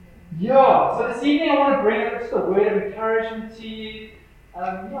Yeah, so this evening I want to bring just a word of encouragement to you. Lee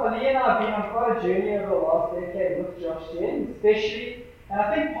and I have been on quite a journey over the last decade with Josh Jen, especially, and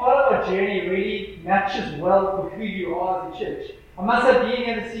I think part of our journey really matches well with who you are as a church. I must have been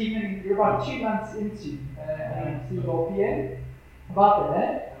here this evening, you're about 2 months into CLPN, about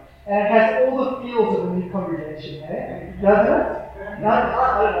that, and it has all the feels of a new congregation, doesn't it? Now,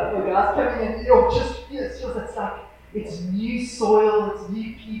 I don't know, the guys coming in, it feels it's new soil, it's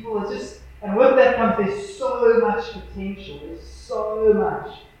new people, and with that comes there's so much potential, there's so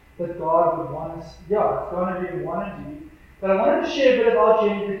much that God would want us, it's going to do and want to do. But I wanted to share a bit of our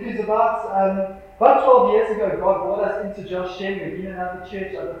journey because about 12 years ago, God brought us into Josh Shen. We've been in another church.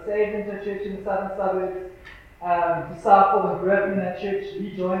 I got saved into a church in the southern suburbs, discipled and grew up in that church.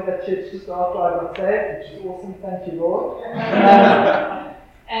 He joined that church just after I got saved, which is awesome, thank you, Lord.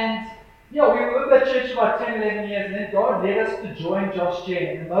 We were with that church for about 10, 11 years, and then God led us to join Josh Jen.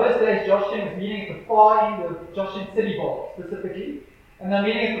 And in those days, Josh Jen was meeting at the far end of Josh Jen City Bowl, specifically. And they're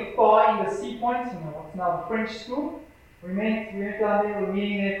meeting at the far end of Sea Point, what's now the French school. We went down there, we were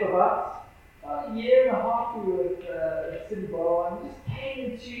meeting there for about a year and a half. We were at City Bowl, and we just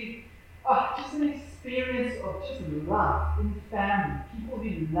came into just an experience of just love in family. People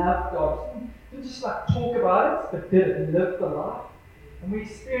who love God. Didn't just talk about it, but did it and lived the life. And we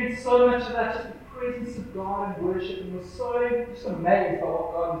experienced so much of that, just the presence of God and worship, and was so just amazed by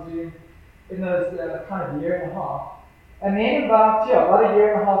what God was doing in those kind of year and a half. And then about a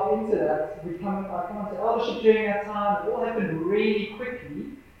year and a half into that, I come on to eldership during that time. It all happened really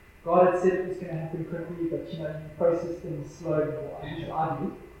quickly. God had said it was going to happen quickly, but you process things slowly. I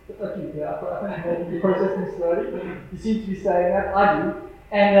do. Just like you, I think you process things slowly. You seem to be saying that. I do.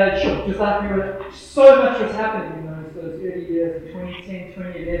 And just like so much was happening in those early years of 2010,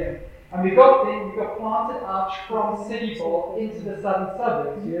 2011. And we got planted out from City Bowl into the southern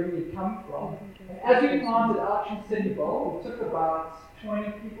suburbs, where we had come from. And as we planted out from City Bowl, we took about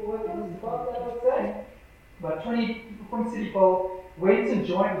 20 people with us, about that I would say. About 20 people from City Bowl went and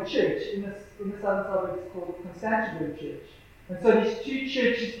joined the church in the southern suburbs called Constantiaburg Church. And so these two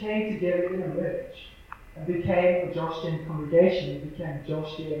churches came together in a merge and became a Josh Jen congregation. It became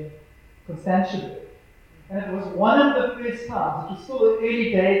Josh Jen Constantiaburg. And it was one of the first times, it was still the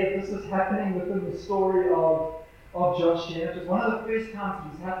early days that this was happening within the story of Josh Jen. It was one of the first times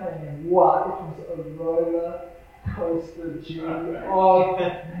it was happening, and wow, it was a roller coaster journey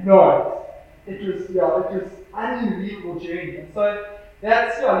of noise. It was unbelievable journey. And so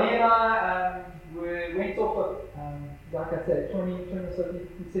that's, Lee and I went off of, like I said, 20 or so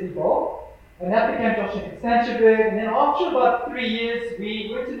City Bowl. And that became Josh Jen Constantiaburg. And then after about 3 years, we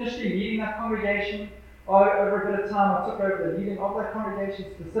weren't initially leading that congregation. Over a bit of time, I took over the leading of that congregation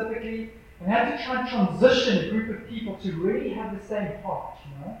specifically, and had to try and transition a group of people to really have the same heart,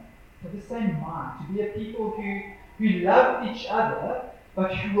 have the same mind, to be a people who loved each other,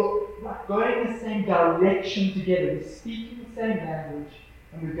 but who were going in the same direction together. We're speaking the same language,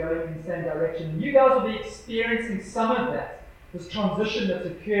 and we're going in the same direction. And you guys will be experiencing some of that, this transition that's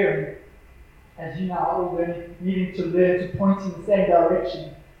occurring, as you now are all needing to learn to point in the same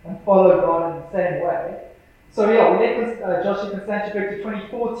direction and follow God in the same way. So we led Josh Jen Constantiaburg to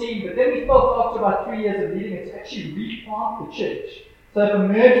 2014, but then we felt after about 3 years of leading it to actually replant the church. So if a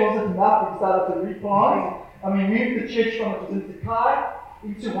merge wasn't enough, we decided to replant, and we moved the church from it was in Takai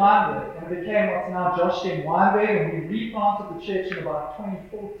into Wynberg, and it became what's now Josh Jen Wynberg, and we replanted the church in about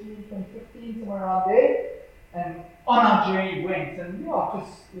 2014, 2015, somewhere around there, and on our journey went. And it was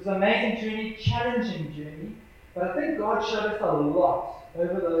an amazing journey, challenging journey, but I think God showed us a lot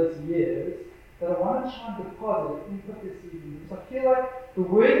over those years that I want to try and deposit input this evening. So I feel like the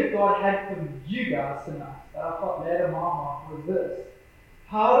word that God had for you guys tonight, that I thought laid in my heart, was this: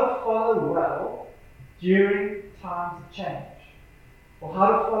 how to follow well during times of change, or how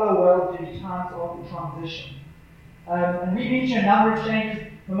to follow well during times of transition. And we've been through a number of changes.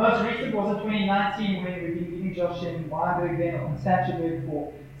 The most recent was in 2019 when we've been meeting Josh in Wynberg then, or Constantiaburg,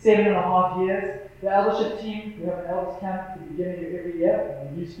 for 7.5 years. The eldership team, we have an elders camp at the beginning of every year,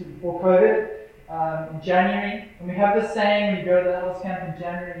 we used to before COVID, in January. And we have this saying when you go to the elders camp in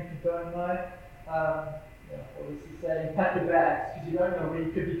January, if you don't know, obviously saying pack your bags, because you don't know where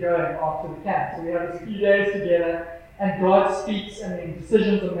you could be going after the camp. So we have this few days together, and God speaks, and then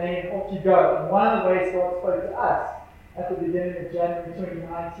decisions are made, and off you go. And one of the ways God spoke to us at the beginning of January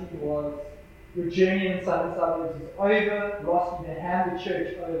 2019 was, your journey in southern suburbs is over. Ross, you hand the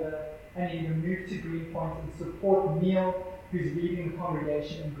church over, and you move to Greenpoint and support Neil, who's leading the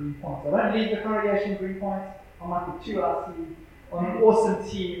congregation in Greenpoint. So I don't lead the congregation in Greenpoint. I'm like the 2RC on an awesome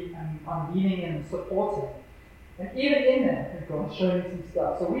team, and I'm leading in and supporting. And even in that, God's showing me some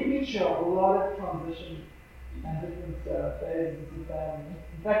stuff. So we've been through a lot of transition and different phases of the family.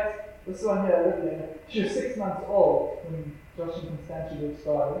 In fact, this one here, Olivia, she was 6 months old when Josh and Constantia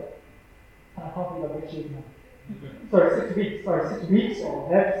started. And I can't believe I bet she is now. Sorry, 6 weeks. Sorry, 6 weeks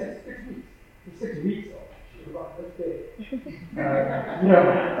old. Yeah, 6 weeks. She's 6 weeks old. She was like this big.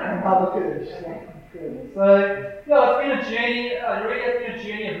 How look at her. She's like incredible. So, yeah, it's been a journey. Really, it's been a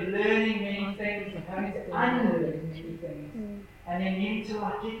journey of learning many things and having to unlearn many things. And then needing to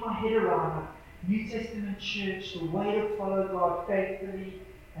get my head around New Testament church, the way to follow God faithfully,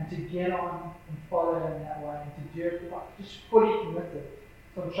 and to get on and follow Him that way, and to do it just fully committed.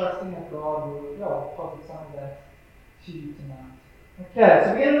 So I'm trusting that God will deposit some of that to you tonight. Okay,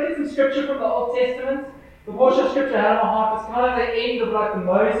 so we're going to look at some scripture from the Old Testament. The portion of scripture I had in my heart is kind of the end of like the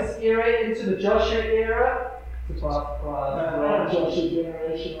Moses era into the Joshua era. Surprise, surprise. Joshua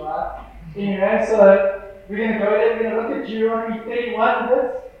generation, right? Anyway, so we're going to go there. We're going to look at Deuteronomy 31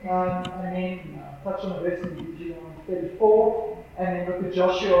 bits, and then touch on the verse in Deuteronomy 34, and then look at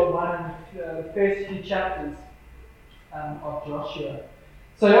Joshua 1 and the first few chapters of Joshua.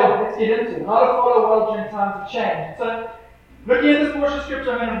 So let's get into it. How to follow well during times of change. So, looking at this portion of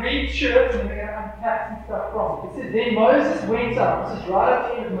scripture, I'm going to read through it and then we're going to unpack some stuff from it. It says, Then Moses went out. This is right at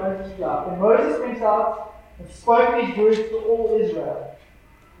the end of Moses' life. Then Moses went out and spoke these words to all Israel.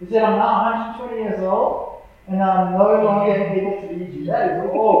 He said, I'm now 120 years old and I'm no longer able to lead you. That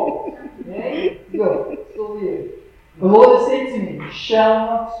is old. Yeah? Good. Still here. The Lord has said to me, You shall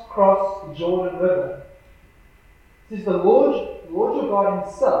not cross the Jordan River. It says, the Lord your God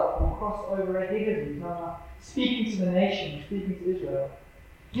Himself will cross over ahead of you. Now, speaking to the nation, speaking to Israel.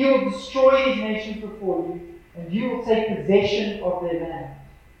 He will destroy these nations before you, and you will take possession of their land.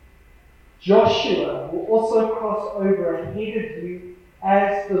 Joshua will also cross over ahead of you,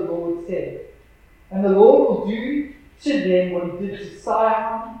 as the Lord said. And the Lord will do to them what He did to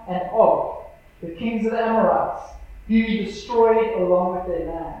Sihon and Og, the kings of the Amorites, who He destroyed along with their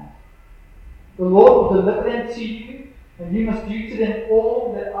land. The Lord will deliver them to you, and you must do to them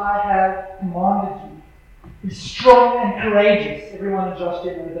all that I have commanded you. Be strong and courageous. Everyone in Josh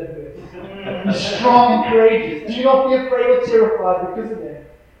did know that verse. Be strong and courageous. Do not be afraid or terrified because of them.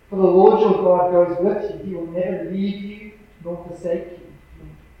 For the Lord your God goes with you. He will never leave you nor forsake you.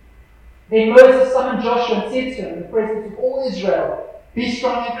 Then Moses summoned Joshua and said to him in the presence of all Israel, Be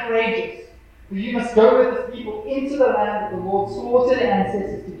strong and courageous. For you must go with this people into the land that the Lord swore to their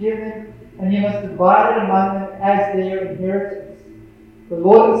ancestors to give them, and you must divide it among them as their inheritance. The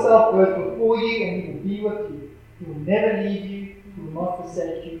Lord Himself goes before you, and He will be with you. He will never leave you. He will not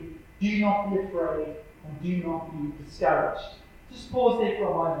forsake you. Do not be afraid, and do not be discouraged. Just pause there for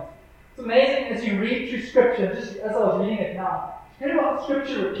a moment. It's amazing as you read through Scripture, just as I was reading it now, it's kind of how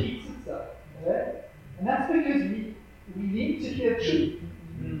Scripture repeats itself. Okay? And that's because we need to hear truth.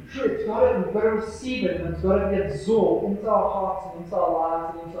 Truth. We've got to receive it, and it's got to be absorbed into our hearts and into our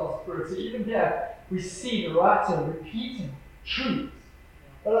lives and into our spirits. So even here, we see the writer repeating truths.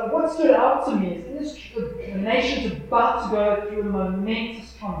 But what stood out to me is in this, the nation's about to go through a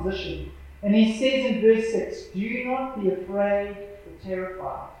momentous transition. And he says in verse 6, Do not be afraid or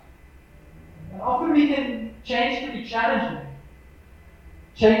terrified. And often change can be challenging.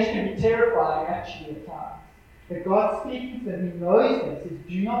 Change can be terrifying actually at times. But God's speaking to them, He knows this. He says,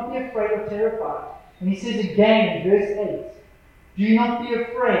 Do not be afraid or terrified. And He says again in verse 8, Do not be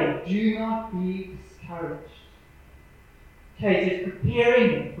afraid, do not be discouraged. Okay, so He's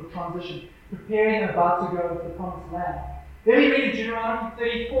preparing them for transition, preparing them about to go to the promised land. Then we read in Deuteronomy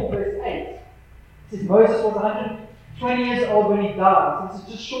 34, verse 8. It says, Moses was 120 years old when he died. So this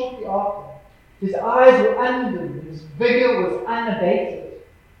is just shortly after. His eyes were undimmed, and his vigor was unabated.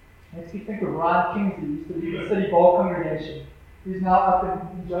 Makes me think of Ryan Kingsley, who used to lead the City Ball congregation, who's now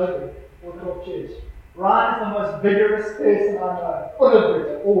up in Joburg, Woodstock Church. Ryan is the most vigorous person I know. Full of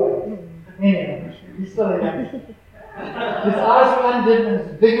vigor, always. Anyway, he's still alive. His eyes were undimmed and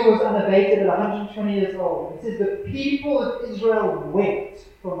his vigor was unabated at 120 years old. It says, The people of Israel wept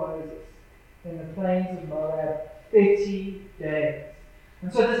for Moses in the plains of Moab 30 days.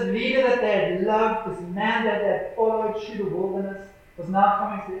 And so this leader that they had loved, this man that they had followed through the wilderness, was now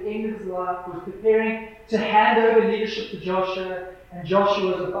coming to the end of his life, was preparing to hand over leadership to Joshua, and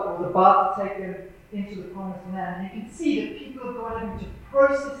Joshua was about to take them into the promised land. And you can see the people of God having to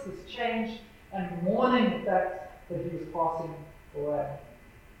process this change and mourning the fact that he was passing away.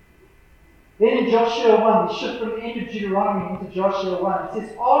 Then in Joshua 1, we shift from the end of Deuteronomy into Joshua 1. It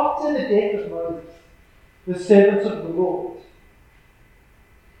says, After the death of Moses, the servant of the Lord,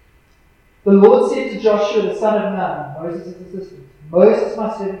 the Lord said to Joshua the son of Nun, Moses' assistant, Moses,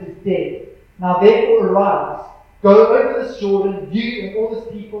 my servant, is dead. Now therefore arise, Go over this Jordan, you and all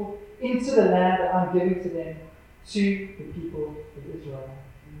this people, into the land that I'm giving to them, to the people of Israel.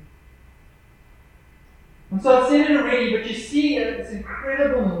 And so I've said it already, but you see this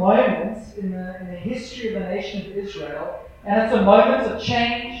incredible moment in the history of the nation of Israel, and it's a moment of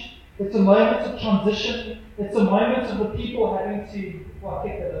change, it's a moment of transition, it's a moment of the people having to,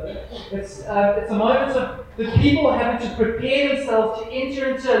 it's a moment of the people having to prepare themselves to enter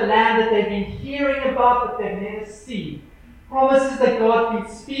into a land that they've been hearing about but they've never seen. Promises that God's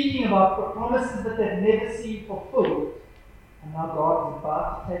been speaking about, but promises that they've never seen fulfilled. And now God is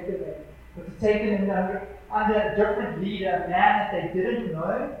about to take them in, but to take them in under a different leader, a man that they didn't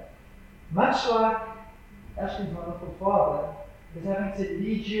know, much like Ashley's wonderful father is having to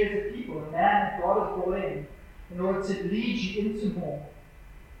lead you as a people, a man that God has brought in order to lead you into more.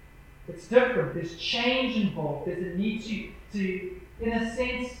 It's different. There's change involved. There's a need to, in a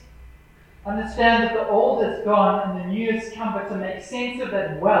sense, understand that the old is gone and the new has come, but to make sense of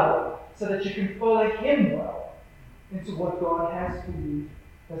that well, so that you can follow Him well into what God has for you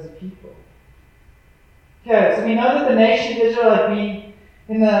as a people. Okay, so we know that the nation of Israel had been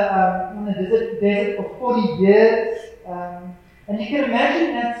in the desert for 40 years, and you can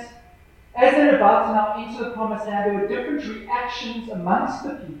imagine that as they're about to now enter the promised land, there were different reactions amongst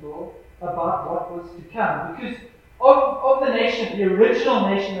the people about what was to come. Because of the nation, the original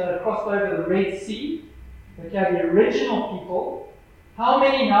nation that had crossed over the Red Sea, okay, the original people, how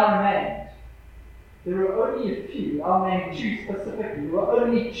many now remained? There were only a few. I'll name two specifically. There were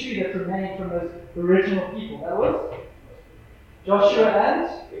only two that remained from those original people. That was Joshua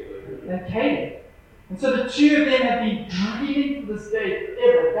and Caleb. And so the two of them have been dreaming for this day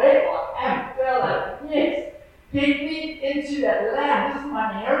forever. They are amped. They're like, yes, get me into that land. This is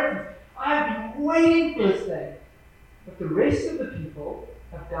my inheritance. I've been waiting for this thing. But the rest of the people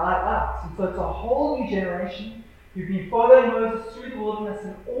have died out. And so it's a whole new generation who've been following Moses through the wilderness,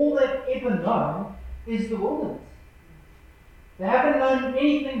 and all they've ever known is the wilderness. They haven't known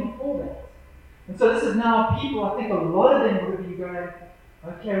anything before that. And so this is now people, I think a lot of them would have been going,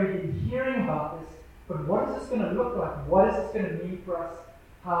 okay, we've been hearing about this, but what is this going to look like? What is this going to mean for us?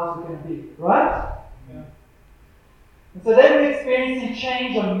 How is it going to be? Right? Yeah. And so they were experiencing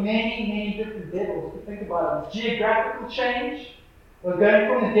change on many, many different levels. If you think about it, geographical change. They were going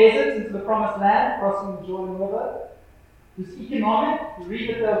from the deserts into the promised land, crossing the Jordan River. There's economic. You read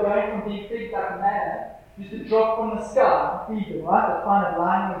that they were going from being fed like manna, used to drop from the sky and feed them, right? They find it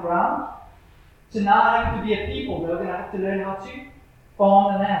lying on the ground. To now having to be a people, they're going to have to learn how to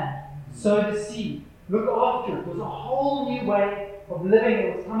farm the land, sow the seed, look after it. There's a whole new way of living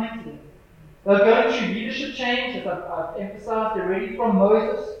that was coming to them. They're going through leadership change, as I've emphasized already, from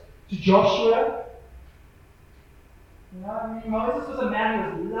Moses to Joshua. You know, Moses was a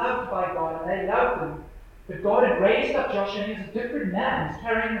man who was loved by God, and they loved him. But God had raised up Joshua, and he was a different man. He's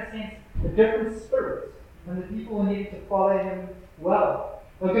carrying, in a sense, a different spirit. And the people needed to follow him well.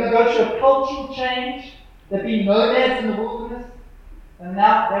 They're going to go through a cultural change. They've been nomads in the wilderness. And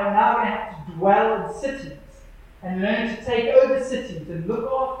now they're now going to have to dwell in cities and learn to take over cities and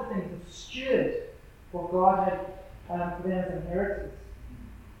look after things and steward what God had for them as an inheritance.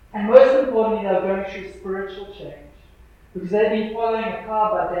 And most importantly, they're going through spiritual change. Because they've been following a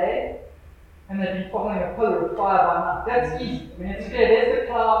cloud by day, and they've been following a pillar of fire by night. That's easy. I mean, it's clear. There's the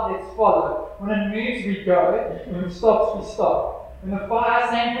cloud, let's follow. When it moves, we go. When it stops, we stop. When the fire,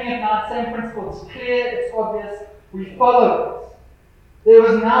 same thing at night, same principle. It's clear, it's obvious, we follow it. There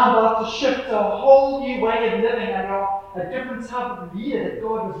was now about to shift to a whole new way of living under a different type of leader that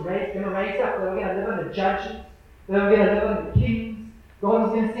God was going to raise up. They were going to live under judges. They were going to live under kings. God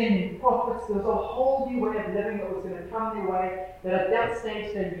was going to send in prophets. There was a whole new way of living that was going to come their way that at that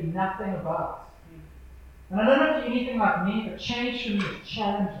stage they knew nothing about. And I don't know if you're anything like me, but change for me is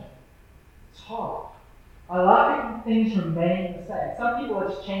challenging. It's hard. I like it when things remain the same. Some people are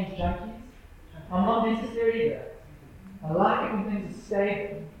just change junkies. I'm not necessarily that. I like it when things are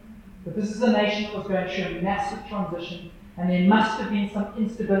stable. But this is a nation that was going through a massive transition, and there must have been some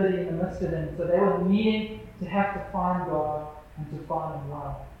instability in the midst of them. So they were needing to have to find God and to find Him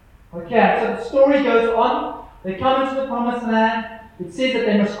well. Okay, so the story goes on. They come into the promised land. It says that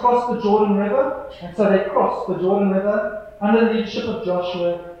they must cross the Jordan River, and so they cross the Jordan River under the leadership of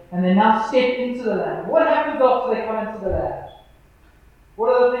Joshua, and they now step into the land. What happens after they come into the land? What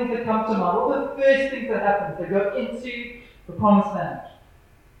are the things that come to mind? What are the first things that happen? They go into the promised land.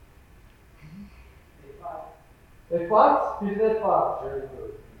 They fight? Who do they fight?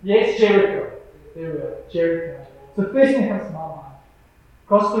 Jericho. Yes, Jericho. There we go. Jericho. So the first thing that comes to my mind.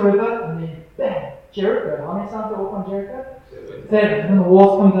 Cross the river and then bam, Jericho. How many times they walk on Jericho? 7. And then the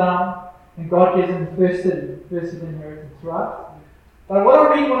walls come down. and God gives them the first city, the first inheritance, right? But what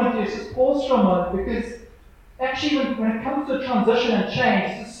I really want to do is just pause for a moment, because actually when it comes to transition and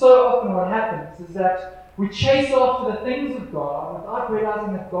change, this is so often what happens, is that we chase after the things of God without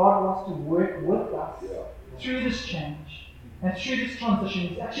realizing that God wants to work with us through this change and through this transition.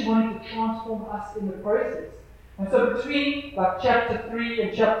 He's actually wanting to transform us in the process. And so between chapter 3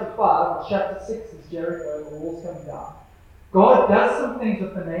 and chapter 5, or chapter 6 is Jericho, the walls coming down, God does some things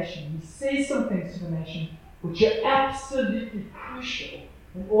with the nation. He says some things to the nation which are absolutely crucial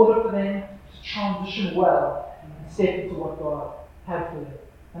in order for them to transition well and step into what God had for them.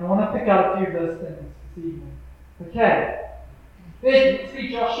 And I want to pick out a few of those things this evening. Okay. First, let's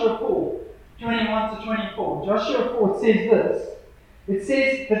read Joshua 4, 21 to 24. Joshua 4 says this. It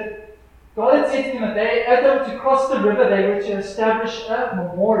says that God had said to them that as they were to cross the river, they were to establish a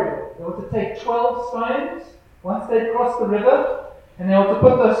memorial. They were to take 12 stones once they crossed the river, and they were to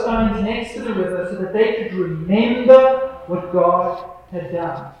put those stones next to the river so that they could remember what God had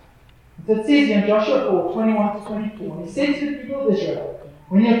done. And so it says here in Joshua 4, 21 to 24, and he said to the people of Israel,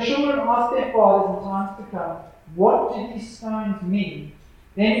 when your children ask their fathers in times to come, what do these stones mean?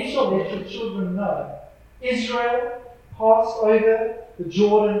 Then you shall let your children know. Israel passed over the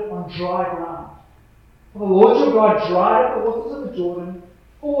Jordan on dry ground. For the Lord your God dried up the waters of the Jordan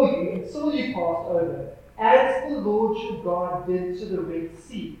for you until you passed over, as the Lord your God did to the Red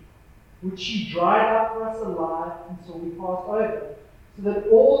Sea, which he dried up for us alive until we passed over, so that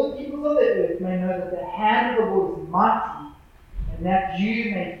all the peoples of the earth may know that the hand of the Lord is mighty, and that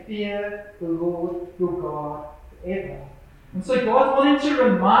you may fear the Lord your God forever. And so God wanted to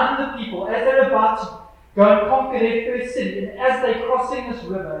remind the people, as they're about to go and conquer their first city, and as they're crossing this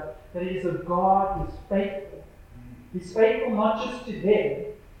river, that He is a God who is faithful. He's faithful not just to them,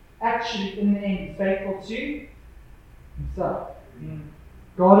 actually in the end He's faithful to Himself.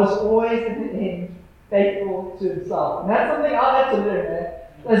 God is always in the end faithful to Himself. And that's something I've had to learn, man.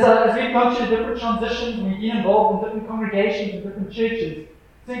 As we've gone through different transitions, and we've been involved in different congregations and different churches,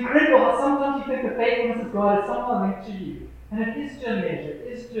 it's incredible how sometimes you think the faithfulness of God is somehow linked to you. And it is to a measure, it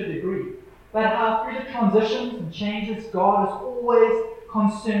is to a degree. But how through the transitions and changes, God is always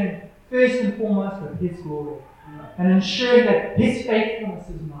concerned first and foremost with His glory. And ensuring that His faithfulness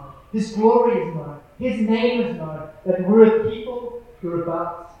is known, His glory is known, His name is known, that we're a people who are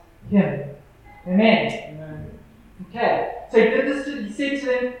about Him. Amen. Amen. Okay, so He said to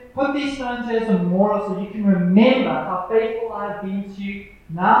them, put these stones here as a memorial so you can remember how faithful I have been to you,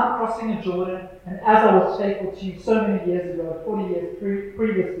 now crossing the Jordan, and as I was faithful to you so many years ago, 40 years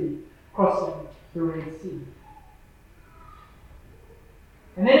previously, crossing the Red Sea.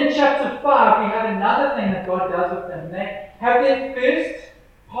 And then in chapter 5, we have another thing that God does with them. They have their first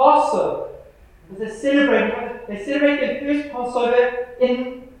Passover. As they celebrate their first Passover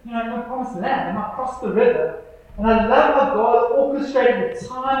in the Promised Land. They might cross the river. And I love how God orchestrated the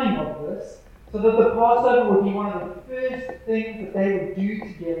timing of this so that the Passover would be one of the first things that they would do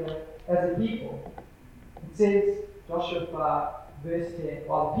together as a people. It says, Joshua 5, verse 10,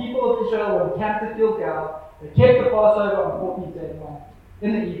 while the people of Israel were encamped at Gilgal, they kept the Passover on 14th day long,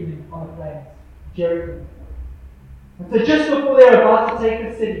 in the evening on the plains, Jericho. And so just before they were about to take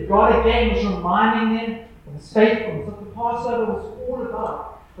the city, God again was reminding them of His faithfulness, what the Passover was all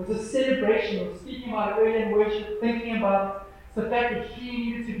about. It was a celebration. It was speaking about it earlier in worship, thinking about the fact that He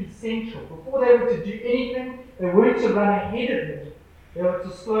needed to be central. Before they were to do anything, they weren't to run ahead of Him. They were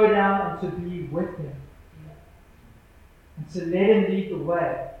to slow down and to be with Him. And to let Him lead the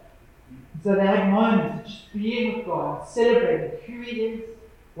way. And so they had moments of just being with God, celebrating who He is,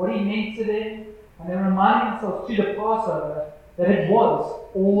 what He meant to them, and they reminding themselves through the Passover that it was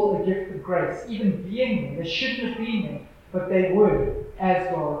all a gift of grace. Even being there, they shouldn't have been there, but they were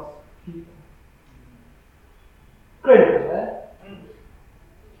as God's people. Incredible, eh?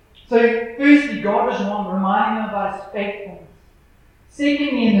 So, firstly, God was reminding them about His faithfulness.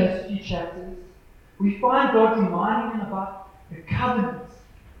 Secondly, in those few chapters, we find God reminding them about the covenant.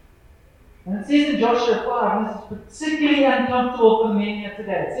 And it says in Joshua 5, and this is particularly uncomfortable for many here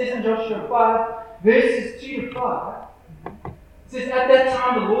today. It says in Joshua 5, verses 2 to 5, it says, at that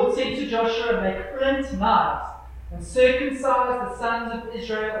time the Lord said to Joshua, make flint knives and circumcise the sons of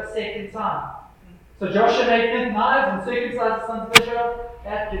Israel a second time. So Joshua made flint knives and circumcised the sons of Israel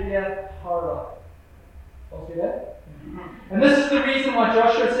at Gibeah Harah. I'll see that? And this is the reason why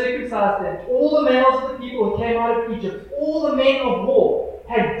Joshua circumcised them. All the males of the people who came out of Egypt, all the men of war,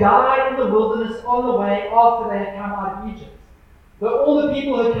 had died in the wilderness on the way after they had come out of Egypt. Though all the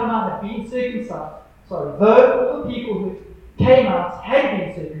people who had come out had been circumcised, though all the people who came out had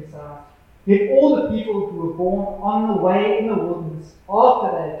been circumcised, Yet all the people who were born on the way in the wilderness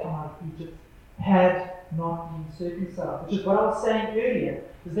after they had come out of Egypt had not been circumcised. Which is what I was saying earlier.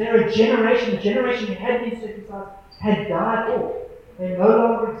 Is there a generation, the generation who had been circumcised had died off. They no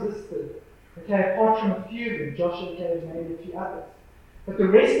longer existed. Okay, apart from a few of them, Joshua, Caleb, maybe a few others. But the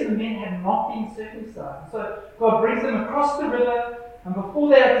rest of the men had not been circumcised. And so God brings them across the river, and before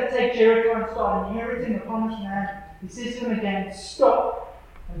they have to take Jericho and start inheriting the promised land, He says to them again, stop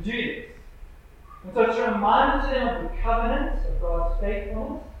and do this. And so it's a reminder to them of the covenant of God's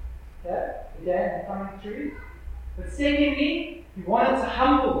faithfulness. Okay, again, they're coming through. But secondly, He wanted to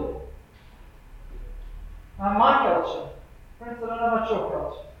humble them. Now, in my culture, friends, I don't know about your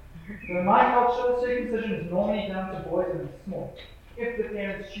culture, but in my culture, circumcision is normally done to boys when they're small, if the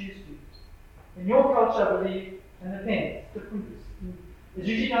parents choose to. In your culture, I believe, and depends, it's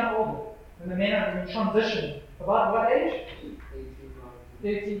usually done older, when the men are in transition. About what age?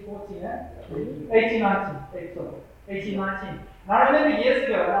 13, 14, eh? 18, 19. 18, 19. And I remember years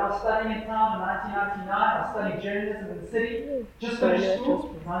ago when I was studying in town in 1999, I was studying journalism in the city, just finished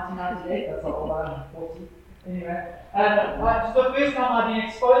school, 1998, that's how old I am, 40. Anyway, and it's the first time I've been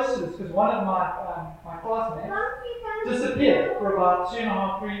exposed to this because one of my classmates disappeared for about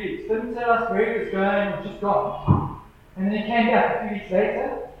 2.5, 3 weeks. Didn't tell us where he was going, or just gone. And then he came back a few weeks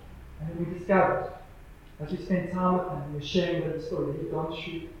later, and then we discovered, as we spent time with him, we were sharing the story. He'd gone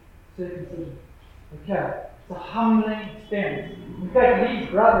through circumcision. Okay, it's a humbling experience. In fact, Lee's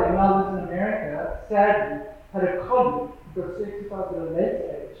brother, when I lived in America, sadly, had a colleague who got circumcised at a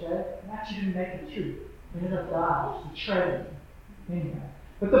later age, and actually didn't make it through. He ended up dying, which betrayed him. Anyway.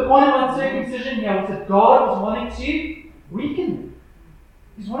 But the point about circumcision here was that God was wanting to weaken them.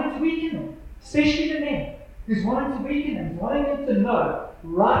 He's wanting to weaken them, especially the men. He's wanting to weaken them. He's wanting them to know,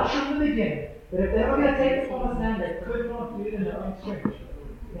 right from the beginning, that if they were going to take the promised land, they could not do it in their own strength.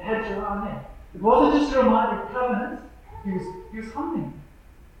 They had to rely on them. It wasn't just a reminder of covenant, he was humbling them.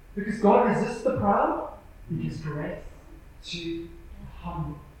 Because God resists the proud, He gives grace to the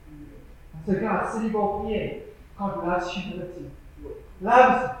humble. And so guys, City Ball PA, God loves humility.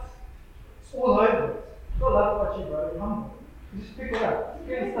 Loves it. It's all over it. God loves what you, bro. You're humble. You just pick it up. It's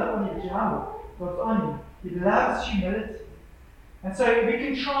good stuff on you, but you're humble. God's on you. He loves humility. And so we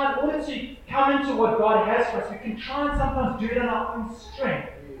can try, in order to come into what God has for us, we can try and sometimes do it in our own strength.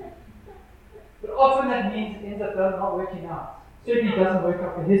 But often that means it ends up not working out. Certainly doesn't work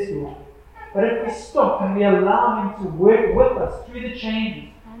out for His glory. But if we stop and we allow Him to work with us through the changes,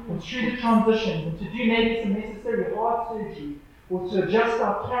 and through the transitions, and to do maybe some necessary heart surgery, or to adjust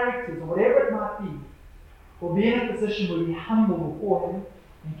our characters, or whatever it might be, we'll be in a position where we're humble before Him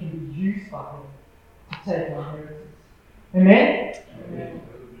and can be used by Him to take our inheritance. Amen? Amen.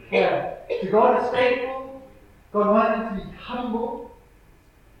 Yeah. So God is faithful. God wanted them to be humble.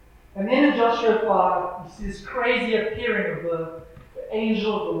 And then in Joshua 5, you see this crazy appearing of the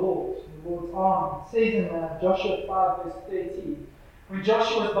angel of the Lord's arm. It says in Joshua 5, verse 13, when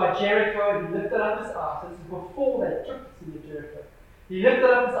Joshua was by Jericho, he lifted up his eyes. This is before they took the city of Jericho. He lifted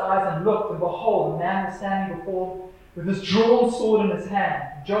up his eyes and looked, and behold, a man was standing before him with his drawn sword in his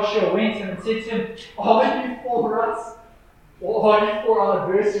hand. Joshua went to him and said to him, are you for us, or are you for our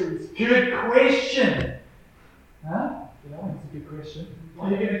adversaries? Good question. Huh? Yeah, that's a good question. Are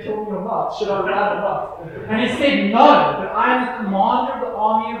you going to kill me or not? Should I run or not? And he said, no, but I am the commander of the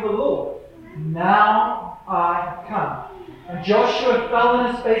army of the Lord. Now I have come. And Joshua fell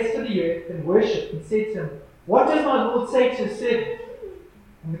on his face to the earth and worshipped and said to him, what does my Lord say to his servant?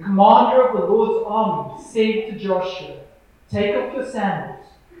 And the commander of the Lord's army said to Joshua, take off your sandals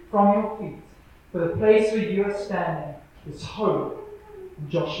from your feet, for the place where you are standing is holy. And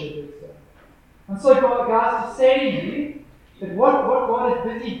Joshua did so. And so, guys, to say to you that what God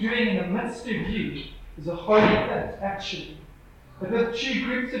is busy doing in the midst of you is a holy thing, actually. But with two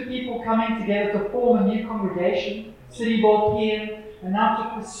groups of people coming together to form a new congregation, City Ball PM, and now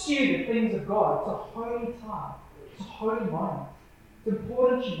to pursue the things of God. It's a holy time. It's a holy moment. It's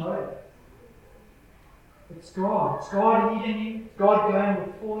important you know that. It's God. It's God leading you. It's God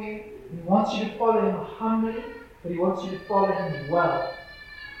going before you. And He wants you to follow Him humbly, but He wants you to follow Him well.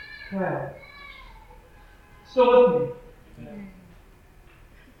 Okay. Still with me?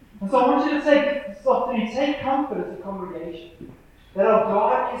 And so I want you to take this afternoon, take comfort as a congregation that our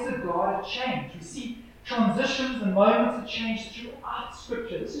God is a God of change. We see transitions and moments of change throughout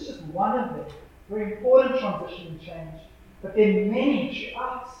Scripture. This is just one of them. Very important transition and change. But there are many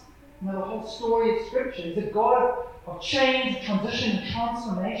throughout the whole story of Scripture. He's a God of change, transition, and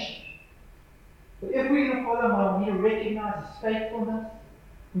transformation. But if we're going to follow Him, we need to recognize His faithfulness.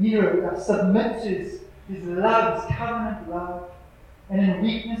 We need to submit to His love, His covenant love. and in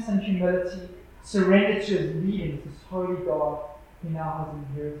weakness and humility, surrender to His leading, this holy God He now has an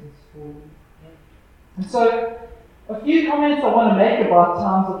inheritance for you. And so, a few comments I want to make about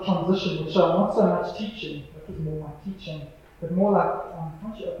times of transition, which are not so much teaching, that was more my teaching, but more like,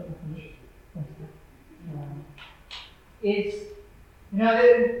 can't you open the finish? Is,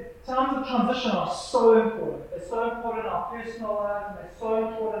 the times of transition are so important. They're so important in our personal lives, and they're so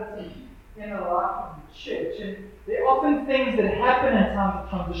important in the life of the church. And there are often things that happen in times of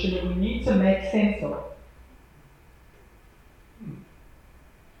transition that we need to make sense of.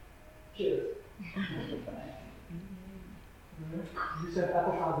 Cheers. You said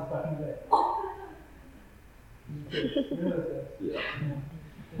apple pies back in the day.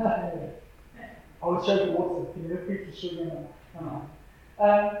 I would show the water. Can you repeat the sugar?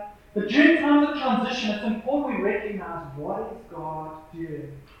 But during times of transition, it's important we recognize what is God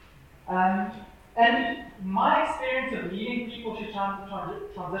doing. And my experience of leading people through times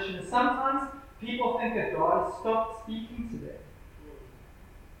of transition is sometimes people think that God has stopped speaking to them.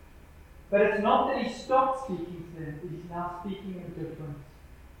 But it's not that He stopped speaking to them, He's now speaking in a different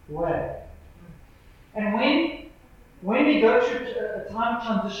way. And when we go through a time of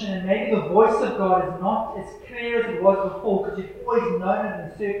transition and maybe the voice of God is not as clear as it was before because you've always known it in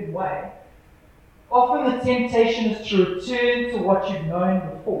a certain way, often the temptation is to return to what you've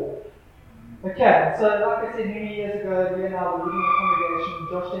known before. Okay, so like I said many years ago, we and I were leading a congregation in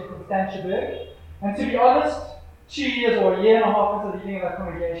Joshua Constantiaberg, and to be honest, 2 years or a year and a half into the leading of that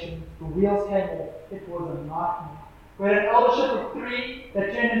congregation, the wheels came off. It was a nightmare. We had an eldership of 3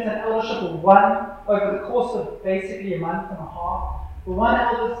 that turned into an eldership of 1 over the course of basically a month and a half. The one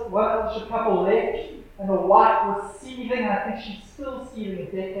eldership couple left, and the wife was seething, and I think she's still seething a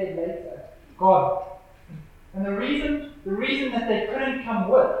decade later. God. And the reason that they couldn't come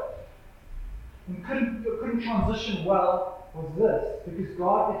with and couldn't transition well was this, because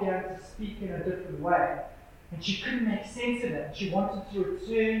God began to speak in a different way. And she couldn't make sense of it. She wanted to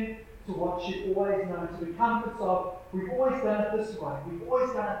return to what she'd always known, to the comforts of, we've always done it this way, we've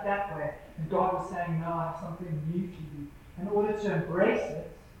always done it that way. And God was saying, no, I have something new for you. In order to embrace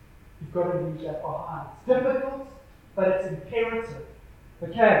it, you've got to leave that behind. It's difficult, but it's imperative.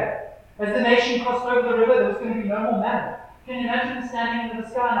 Okay, as the nation crossed over the river, there was going to be no more manna. Can you imagine him standing in the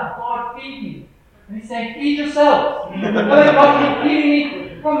sky now? God, feed me. And he's saying, feed yourselves. No, God, keep feeding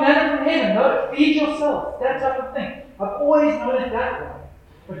me from manna from heaven. No, feed yourselves. That type of thing. I've always known it that way.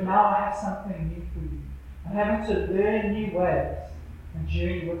 But now I have something new for you. I'm having to learn new ways and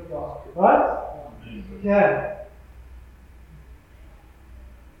journey with God. Right? Yeah.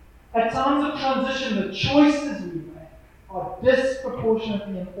 At times of transition, the choices we make are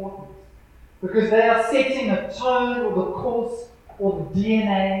disproportionately important because they are setting a tone or the course or the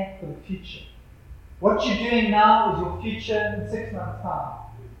DNA for the future. What you're doing now is your future in 6 months' time.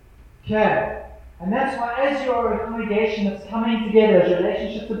 Okay. And that's why as you are a congregation that's coming together, as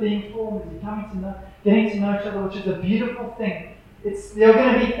relationships are being formed, as you're getting to know each other, which is a beautiful thing, there are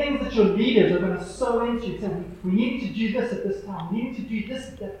going to be things that your leaders are going to sow into you. Say, we need to do this at this time. We need to do this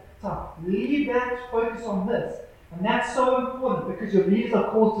at that time. Leave that, focus on this. And that's so important because your leaders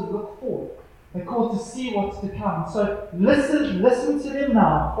are called to look forward. They're called to see what's to come. So listen to them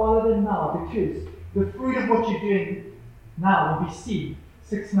now, follow them now, because the fruit of what you're doing now will be seen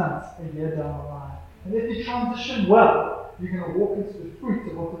 6 months, a year down the line. And if you transition well, you're going to walk into the fruit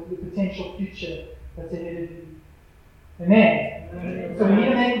of what the potential future that's ahead of you. Amen. Amen. So we need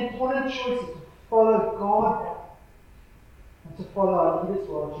to make important choices to follow God and to follow our leaders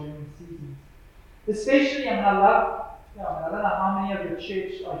well during the seasons. Especially, I don't know how many of your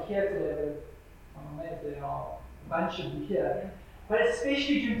church are here today, but maybe there are a bunch of you here. But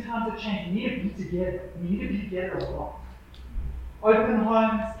especially during times of change, we need to be together. We need to be together a lot. Open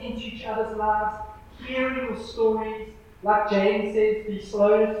homes, into each other's lives, hearing your stories. Like James says, be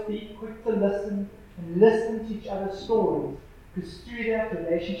slow to speak, quick to listen, and listen to each other's stories. Because through that,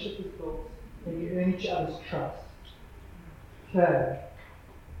 relationship is built, and you earn each other's trust. Okay.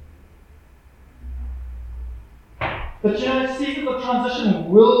 But seasons of transition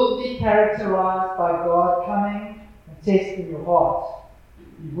will be characterized by God coming and testing your heart.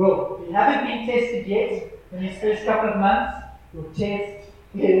 He will. If you haven't been tested yet in these first couple of months, your test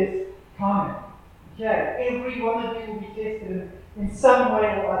is coming. Okay, every one of you will be tested in some way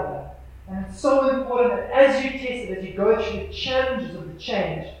or other. And it's so important that as you test it, as you go through the challenges of the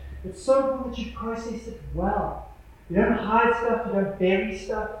change, it's so important that you process it well. You don't hide stuff, you don't bury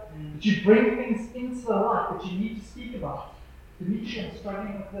stuff, but you bring things into the light that you need to speak about. Dimitri, I'm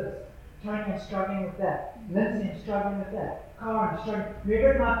struggling with this. Tony, I'm struggling with that. Lindsay, I'm struggling with that. Cara, I'm struggling.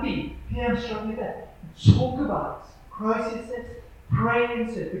 Whoever it might be, Pierre, I'm struggling with that. And talk about it. Process it, Pray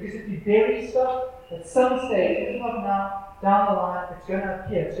into it, because if you bury stuff, at some stage, if not now, down the line, it's going to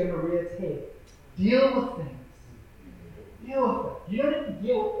appear, it's going to rear its head. Deal with things. Deal with it. You don't have to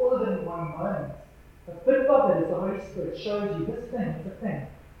deal with all of it in one moment. A bit of it is the Holy Spirit shows you this thing, it's a thing.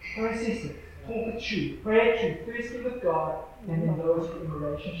 Process it. Talk it through. Pray it through. Firstly with God, and then those you're in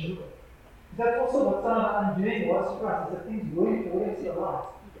relationship with. That's also what some of the undoing was for us, is that things weren't brought into the light.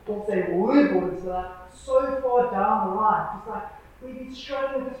 Or they were brought into the light so far down the line. It's like, we've been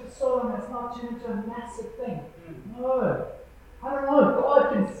struggling with this for so long, and it's now turned into a massive thing. No. I don't know.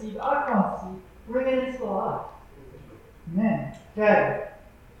 God can see, but I can't see. Bring it into the light. Amen. Okay.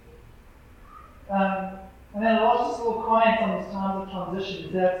 And then last little comment on these times of transition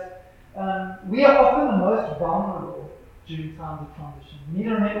is that we are often the most vulnerable during times of transition. We need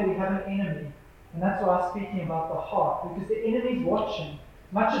to remember we have an enemy, and that's why I'm speaking about the heart, because the enemy is watching.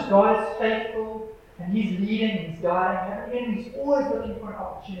 Much as God is faithful and He's leading and He's guiding, the enemy is always looking for an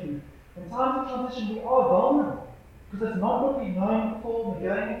opportunity. In times of transition, we are vulnerable because it's not what we've known before.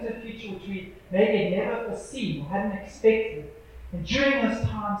 We're going into a future which we maybe had never foreseen or hadn't expected. And during those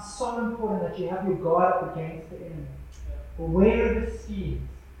times, it's so important that you have your guard up against the enemy. Aware of the schemes.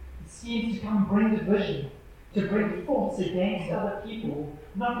 The schemes to come bring division, to bring thoughts against other people,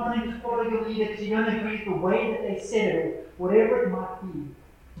 not wanting to follow your leader because you don't agree with the way that they said it, or whatever it might be.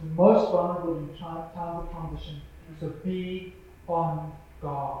 We're most vulnerable in times of transition. So be on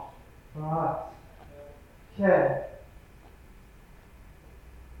guard. Alright. Okay.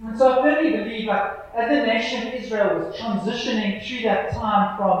 And so I firmly believe that as the nation of Israel was transitioning through that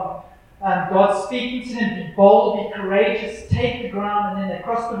time from God speaking to them, be bold, be courageous, take the ground, and then they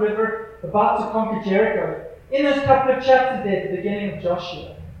cross the river, about to conquer Jericho. In those couple of chapters there, at the beginning of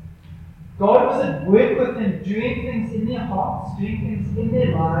Joshua, God was at work with them, doing things in their hearts, doing things in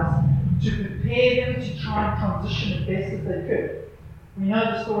their lives, to prepare them to try and transition as best as they could. We know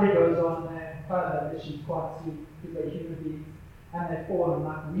the story goes on, and they kind of issues quite sweet, because they're human beings, and they've fallen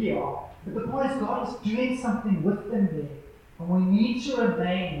like we are. But the point is, God is doing something with them there. And we need to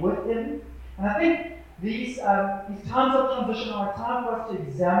remain with Him. And I think these times of transition are a time for us to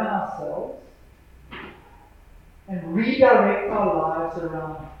examine ourselves and redirect our lives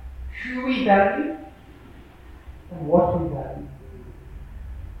around who we value and what we value.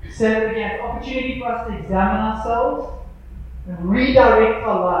 So again, it's an opportunity for us to examine ourselves and redirect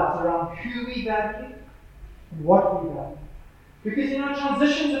our lives around who we value and what we value. Because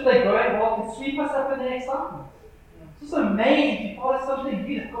transitions, if they go well, can sweep us up in the next cycle. It's just amazing if you follow something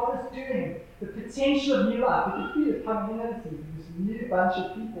new that God is doing, the potential of new life. You can feel it coming in this new bunch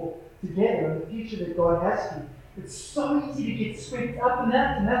of people together in the future that God has for you. It's so easy to get swept up in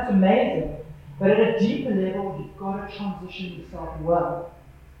that, and that's amazing. But at a deeper level, you've got to transition yourself well.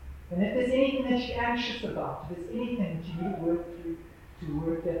 And if there's anything that you're anxious about, if there's anything that you need to work through, to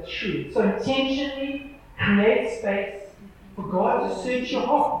work that through. So intentionally create space for God to search your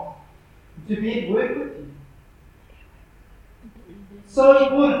heart, to be at work with you. So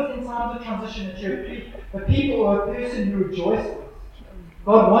important in times of transition that you're a people or a person who rejoices.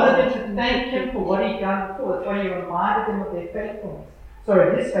 God wanted them to thank Him for what He'd done before. That's why He reminded them of their faithfulness.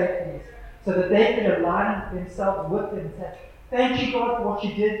 His faithfulness. So that they could align themselves with Him and say, thank you, God, for what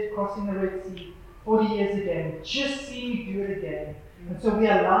you did crossing the Red Sea 40 years ago. We've just seen you do it again. And so we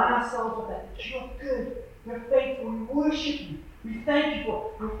align ourselves with that. You're good. You're faithful. We worship you. We thank you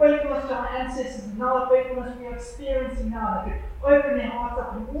for your faithfulness to our ancestors and now the faithfulness we are experiencing now. They could open their hearts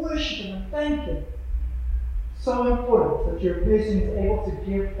up and worship Him and thank Him. So important that you're a person who's able to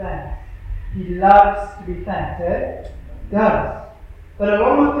give thanks. He loves to be thanked, eh? He does. But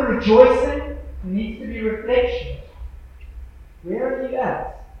along with the rejoicing, there needs to be reflection. Where are you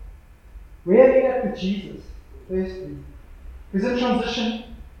at? Where are you at with Jesus? Firstly. Because in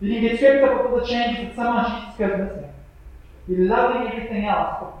transition, you can get swept up with all the changes that somehow Jesus goes missing. You're loving everything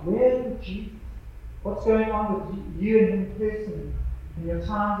else, but where are you with Jesus? What's going on with you and Him personally in your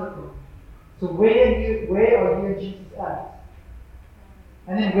times with Him? So where are you and Jesus at?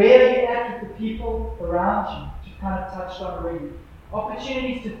 And then where are you at with the people around you, which you kind of touched on already?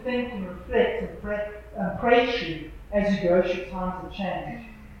 Opportunities to think and reflect and pray through as you go through times of change.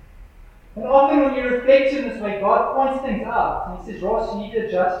 And often when you reflect in this way, God points things out. And He says, Ross, you need to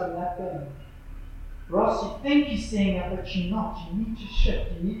adjust on that thing. Ross, you think you're seeing that, but you're not. You need to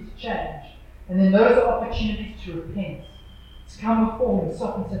shift. You need to change. And then those are opportunities to repent. To come before Him and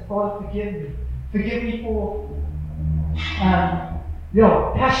stop and say, Father, forgive me. Forgive me for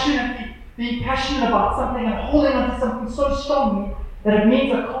being passionate about something and holding on to something so strongly that it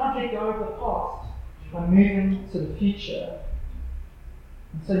means I can't let go of the past. I'm moving to the future.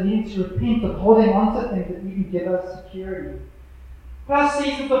 And so you need to repent of holding on to things that even give us security. Past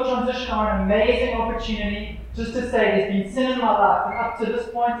seasons of transition are an amazing opportunity just to say there's been sin in my life, and up to this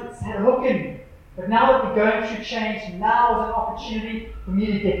point it's had a hook in me. But now that we're going through change, now is an opportunity for me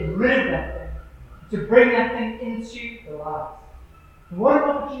to get rid of that thing, to bring that thing into the light. And what an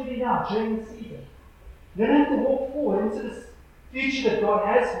opportunity now during the season. You don't have to walk forward into this future that God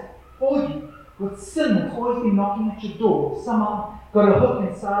has for you with sin that's always been knocking at your door. Somehow got a hook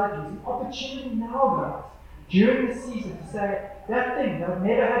inside of you. It's an opportunity now, guys, during the season to say, that thing that I've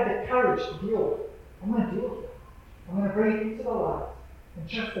never had the courage to deal with, I'm going to deal with it. I'm going to bring it into the light and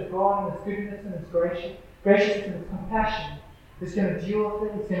trust that God in His goodness and His graciousness and His compassion is going to deal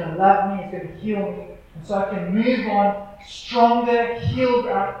with it, He's going to love me, He's going to heal me, and so I can move on stronger, healed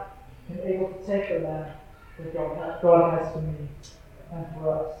up, and able to take the land that God has for me and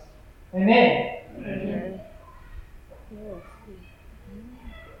for us. Amen. Amen.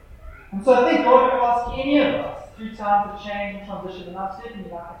 And so I think God will ask any of us through times of change and transition, and I've certainly,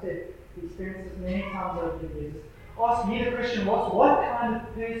 like I said, experienced this many times over the years. Ask me the question, what kind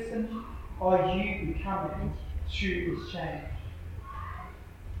of person are you becoming through this change?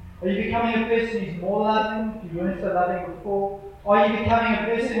 Are you becoming a person who's more loving, if you weren't so loving before? Are you becoming a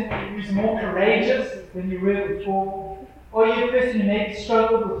person who's more courageous than you were before? Are you a person who maybe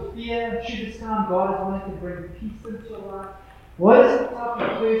struggled with fear? Through this time, God has wanted to bring peace into your life. What is the type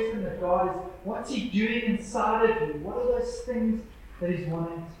of person that God is? What's He doing inside of you? What are those things that He's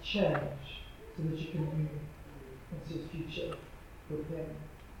wanting to change so that you can move into the future with Him?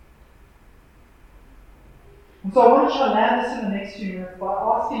 And so I want to try and land this in the next few minutes by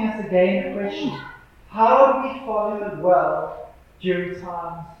asking us again the question, how do we follow well during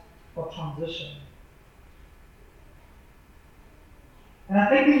times of transition? And I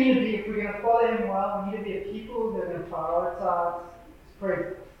think we need to be, if we're going to follow Him well, we need to be a people that are going to prioritize His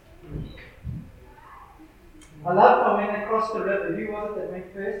presence. I love how when they crossed the river, who was it that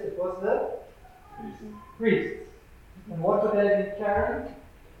went first? It was the priests. And what would they have been carrying?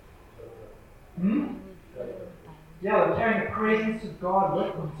 Yeah, they were carrying the presence of God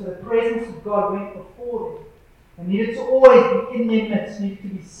with them. So the presence of God went before them. And needed to always be in their midst, needed to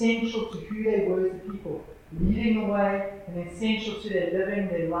be central to who they were as a people, leading the way and essential to their living,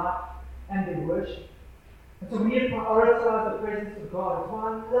 their life, and their worship. And so we need to prioritize the presence of God. That's why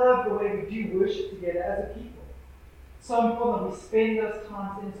I love the way we do worship together as a people. It's so important that we spend those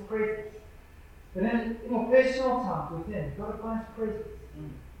times in His presence. But in our personal times with Him, you've got to find His presence.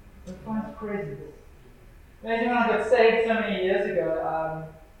 You've got to find His presence. Imagine when I got saved so many years ago,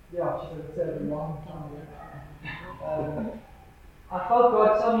 I got saved a long time ago. I felt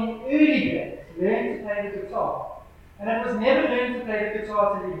God tell me early days, learn to play the guitar. And it was never learn to play the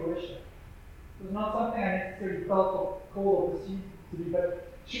guitar to lead worship. It was not something I necessarily felt or called or perceived to be, but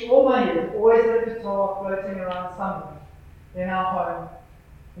through all my years, always had a guitar floating around somewhere in our home.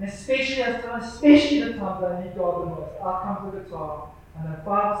 And especially the times I need God the most, out comes the guitar, and then 5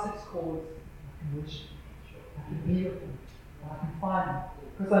 or 6 chords, I can worship Him. I can be with Him. And I can find Him.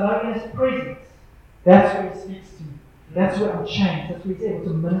 Because I know in His presence, that's where He speaks to me. That's where I'm changed. That's where He's able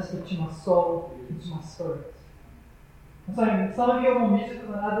to minister to my soul and to my spirit. And so some of you are more musical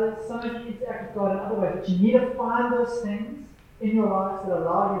than others. Some of you interact with God in other ways. But you need to find those things in your lives that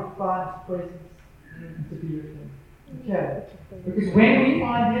allow you to find His presence and to be with Him. Okay? Because when we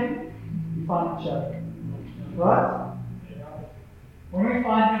find Him, we find each other. Right? When we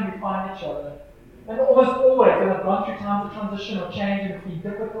find Him, we find each other. And almost always, when I've gone through times of transition or change and it's been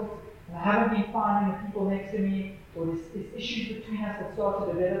difficult, and I haven't been finding the people next to me, or there's issues between us that start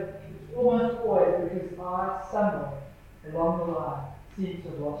to develop, it's almost always because I, somewhere along the line, seem to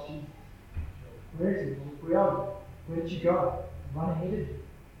have lost Jesus. Where is He? Where are you? Where did you go? Run ahead of you.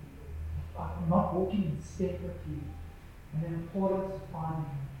 I'm not walking in step with you. And the importance of finding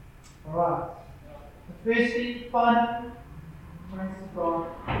Him. Alright. Firstly, find Him. Praise God.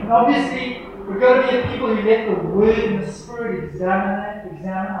 And obviously, we've got to be a people who let the Word and the Spirit examine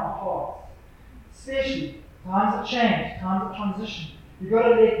our hearts. Especially times of change, times of transition. You've got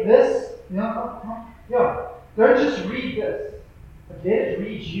to let this, don't just read this, but let it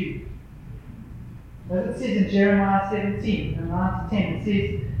read you. As it says in Jeremiah 17, 9 to 10, it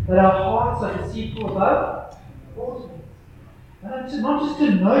says that our hearts are deceitful above all things. And not just to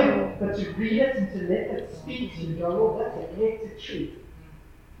know it, but to read it and to let it speak to you. Go, Lord, that's a hectic truth.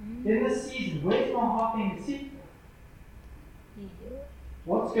 In this season, where's my heart being deceitful?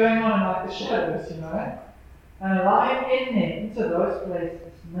 What's going on in like the shadows, And allow Him in there, into those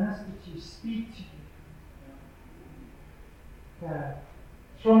places, to minister to you, speak to you. Okay.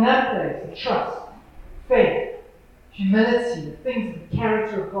 From that place, the trust, faith, humility, the things of the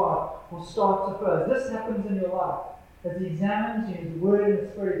character of God will start to flow. As this happens in your life, As He examines you, as the Word and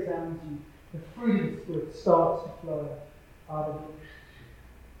the Spirit examines you, the fruit of the Spirit starts to flow out of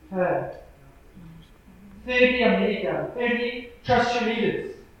you. Okay. Thirdly, I'm nearly done. Thirdly, trust your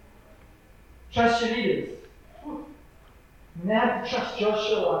leaders. Trust your leaders. And they had to trust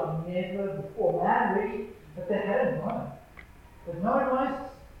Joshua like never before. Man, really, but they hadn't known. They'd known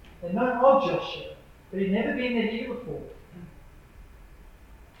Moses. They'd known of Joshua, but he'd never been their leader before.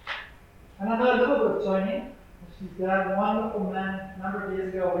 And I know a little bit of Tony. She's a wonderful man. A number of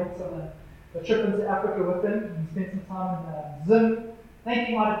years ago, I went on a trip into Africa with him and spent some time in Zim. I think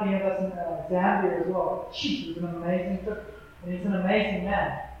he might have been with us in Zambia as well. Jeez, it was an amazing trip. And he's an amazing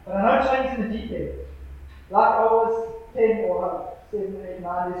man. But I know Tony's in the deep end. Like I was 10 or 7, 8,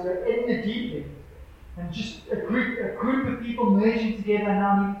 9 years ago, in the deep end. And just a group of people merging together and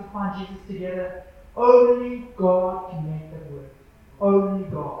now needing to find Jesus together. Only God can make that work. Only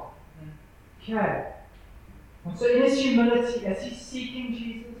God. Okay. And so in his humility, as he's seeking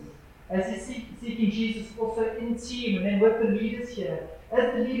Jesus, as he's seeking Jesus also in team and then with the leaders here,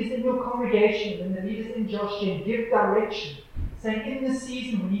 as the leaders in your congregation and the leaders in Josh Gen give direction, saying in this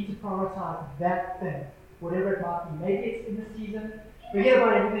season we need to prioritize that thing, whatever it might be. Maybe it's in the season, forget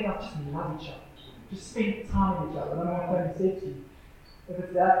about everything else, just love each other. Just spend time with each other. I don't know what Tony said to you. If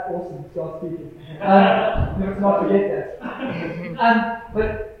it's that, awesome, start speaking. If it's not, forget that.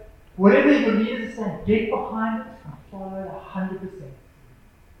 But whatever your leaders are saying, get behind it and follow it 100%.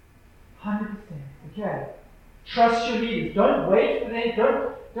 100%. Okay. Trust your leaders. Don't wait for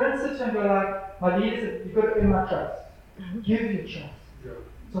them. Don't sit there and go like, my leaders, you've got to earn my trust. Give your trust.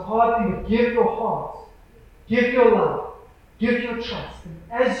 It's a hard thing, but give your heart. Give your love. Give your trust. And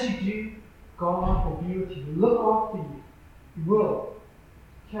as you do, God will be with you. Look after you. He will.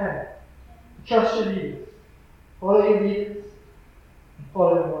 Okay. Trust your leaders. Follow your leaders. And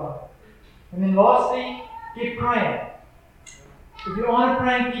follow them well. And then lastly, keep praying. If you aren't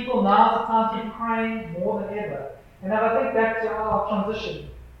praying people, now's the time to be praying more than ever. And if I think back to our transition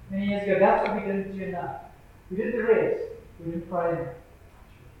many years ago, that's what we didn't do enough. We did the rest. We didn't pray enough.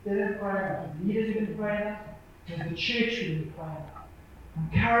 We didn't pray enough. The leaders we didn't pray enough. And the church we didn't pray enough.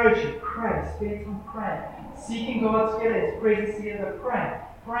 Encourage you, pray, spend time praying, seeking God together, His presence together,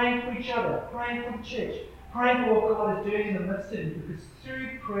 praying for each other, praying for the church, praying for what God is doing in the midst of you, because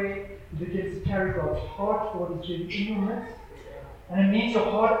through prayer you begin to carry God's heart for what He's doing in your midst, and it means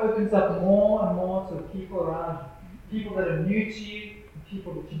your heart opens up more and more to the people around you, people that are new to you, and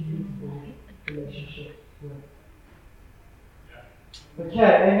people that you need to build relationships with.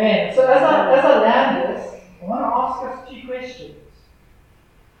 Okay, amen. So as I land this, I want to ask us 2 questions.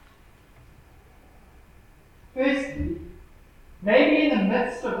 Firstly, maybe in the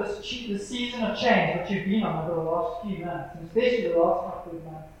midst of this season of change that you've been on over the last few months, and especially the last couple of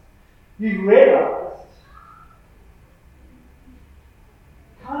months, you've realized,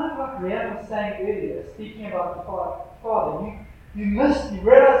 kind of like Leanne was saying earlier, speaking about the Father, you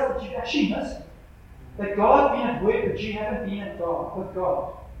realized that you've actually missed Him. That God's been at work, but you haven't been at God, with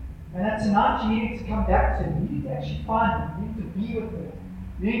God. And that tonight you need to come back to Him. You need to actually find Him. You need to be with Him.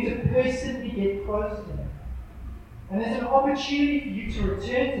 You need to personally get close to Him. And there's an opportunity for you to return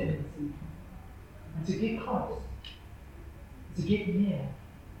to Him this evening. And to get close. To get near.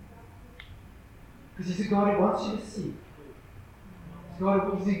 Because He's a God who wants you to see. He's a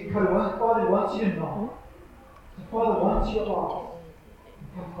Father who wants you to know. The Father wants you to ask. And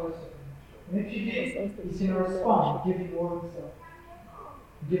come closer. And if you do, He's going to respond, give you more of Himself.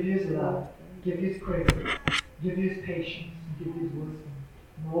 Give you His love, give you His presence, give you His patience, and give you His wisdom,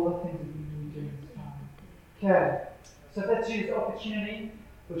 and all the things that you need during this time. Okay, so that's His opportunity,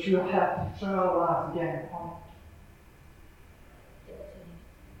 which we'll have to throw our lives again upon.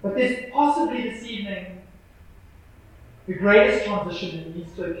 But there's possibly this evening the greatest transition that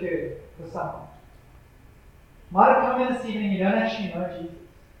needs to occur for someone. Might have come in this evening, you don't actually know Jesus.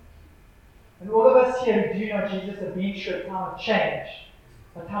 And all of us here who do know Jesus have been through a time of change,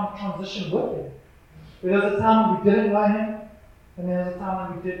 a time of transition with Him. There was a time when we didn't know Him, and there was a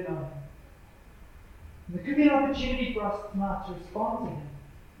time when we did know Him. And there could be an opportunity for us tonight to respond to Him.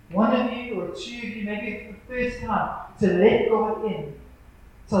 One of you or 2 of you, maybe it's the first time, to let God in,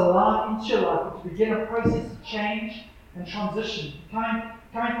 to allow into your life, to begin a process of change and transition. Coming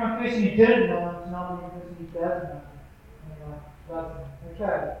from a person who didn't know Him to now being a person who does know Him.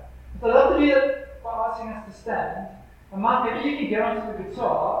 Okay. So I'd love to do that by asking us to stand. And Mark, maybe you can get onto the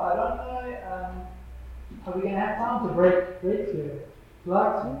guitar. I don't know, are we going to have time to break here?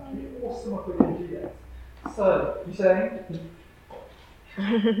 Like, it'd be awesome if we're going to do that. So, you saying? I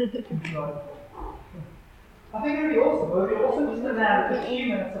think it would be awesome. It would be awesome just to have a few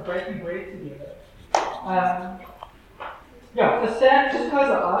minutes of breaking bread together. Yeah, so stand, just close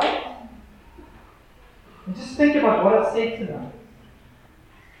your eyes, and just think about what I've said tonight.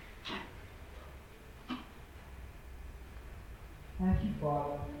 Thank you,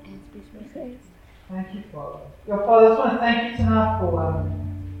 Father. Thank you, Father. Yeah, Father, I just want to thank you tonight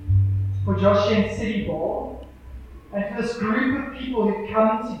for Josh and City Ball, and for this group of people who've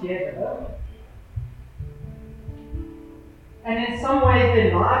come together. And in some ways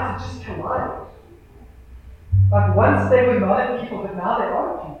their lives have just collided. Like once they were not a people, but now they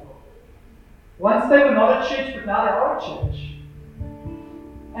are a people. Once they were not a church, but now they are a church.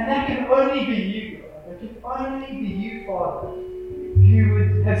 And that can only be you, God. That can only be you, Father, who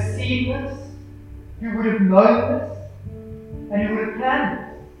would have seen this, who would have known this, and who would have planned this.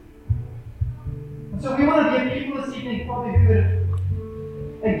 And so we want to be a people this evening, Father, who would,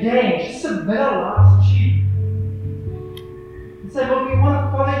 again, just submit our lives to you. And say, Lord, we want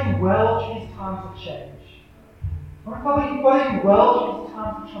to follow you well through these times of change. We want to follow you well through these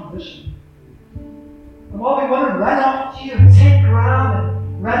times of transition. And while we want to run after you and take ground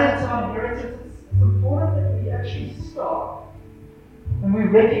and run into our inheritance, it's important that we actually stop and we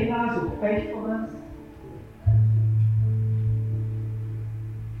recognize your faithfulness.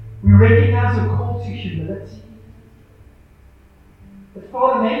 We recognize your call to humility. But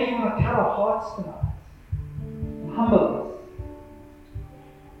Father, maybe you want to cut our hearts tonight and humble us.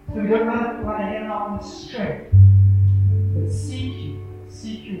 So we don't run ahead in our own strength, but seek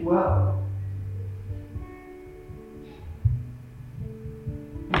you well.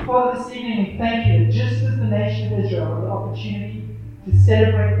 And Father, this evening we thank you that just as the nation of Israel had the opportunity to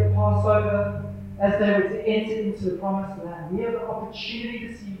celebrate the Passover as they were to enter into the promised land, we have the opportunity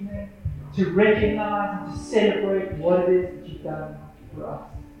this evening to recognize and to celebrate what it is that you've done for us.